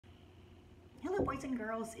Hello boys and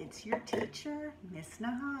girls, it's your teacher, Miss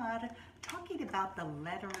Nahad, talking about the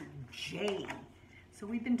letter J. So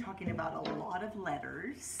we've been talking about a lot of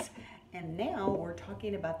letters, and now we're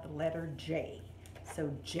talking about the letter J. So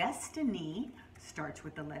Destiny starts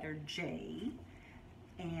with the letter J,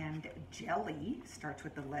 and Jelly starts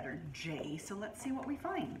with the letter J. So let's see what we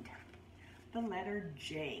find. The letter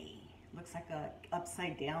J looks like a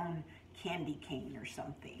upside down candy cane or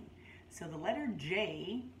something. So the letter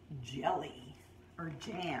J, jelly or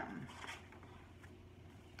jam.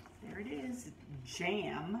 There it is.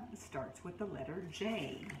 Jam starts with the letter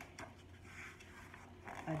J.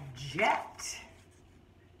 A jet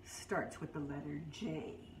starts with the letter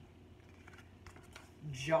J.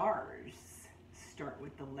 Jars start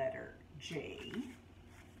with the letter J.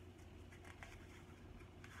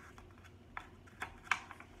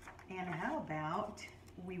 And how about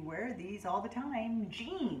we wear these all the time,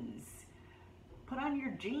 jeans. Put on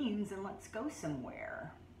your jeans and let's go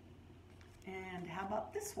somewhere. And how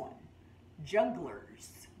about this one?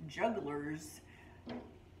 Jugglers. Jugglers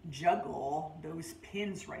juggle those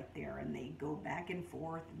pins right there and they go back and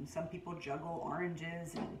forth, and some people juggle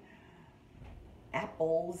oranges and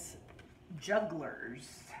apples.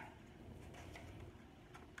 Jugglers.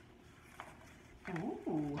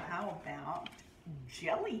 Ooh, how about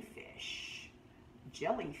jellyfish?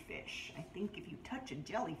 Jellyfish. I think if you touch a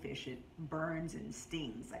jellyfish, it burns and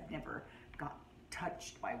stings. I've never got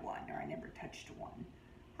touched by one, or I never touched one.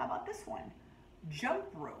 How about this one? Jump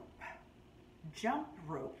rope. Jump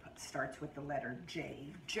rope starts with the letter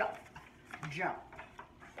J. Jump, jump.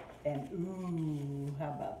 And ooh,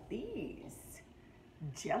 how about these?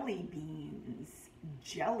 Jelly beans.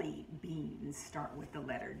 Jelly beans start with the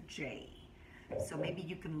letter J. So maybe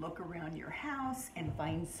you can look around your house and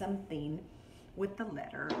find something with the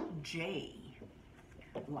letter J,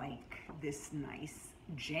 like this nice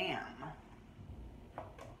jam.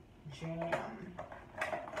 Jam.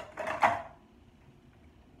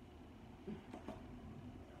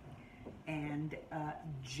 And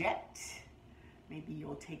jet. Maybe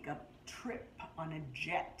you'll take a trip on a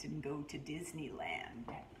jet and go to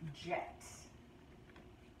Disneyland. Jet.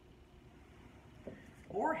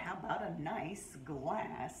 Or how about a nice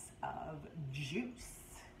glass of juice?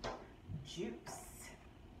 Juice.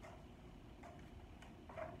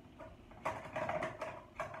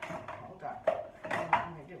 Hold on. What am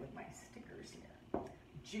I going to do with my stickers here?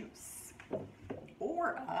 Juice.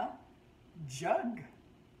 Or a jug.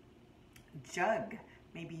 Jug.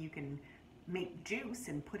 Maybe you can make juice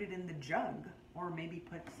and put it in the jug, or maybe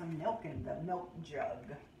put some milk in the milk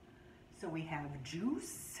jug. So we have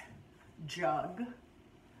juice, jug,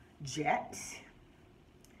 jet,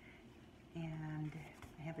 and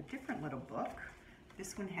I have a different little book.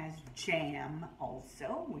 This one has jam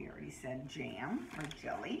also. We already said jam or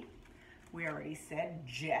jelly. We already said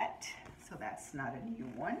jet, so that's not a new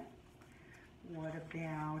one. What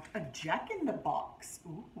about a Jack-in-the-Box?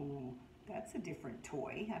 Ooh, that's a different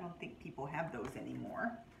toy. I don't think people have those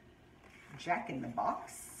anymore.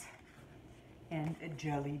 Jack-in-the-Box. And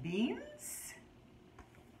jelly beans.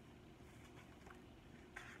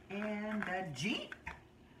 And a Jeep.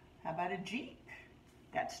 How about a Jeep?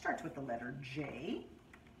 That starts with the letter J.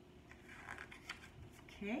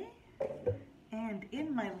 Okay. And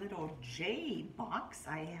in my little J box,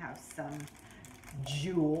 I have some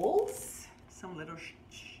jewels. Some little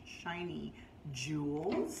shiny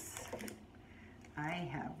jewels. I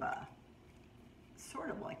have a sort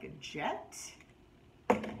of like a jet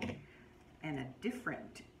and a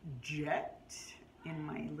different jet in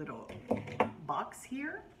my little box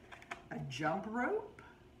here. A jump rope,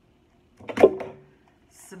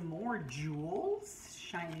 some more jewels,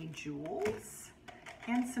 shiny jewels,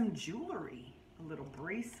 and some jewelry. A little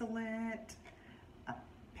bracelet, a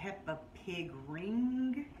Peppa Pig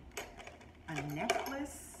ring, a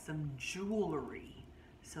necklace, some jewelry.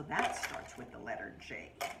 So that starts with the letter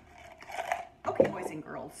J. Okay, boys and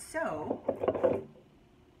girls, so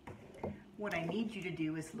what I need you to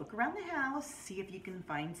do is look around the house, see if you can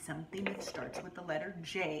find something that starts with the letter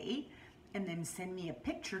J, and then send me a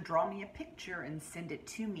picture, draw me a picture, and send it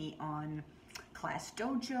to me on Class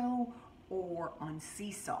Dojo or on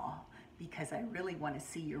Seesaw, because I really want to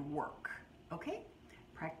see your work. Okay?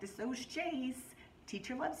 Practice those J's.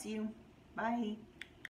 Teacher loves you. Bye.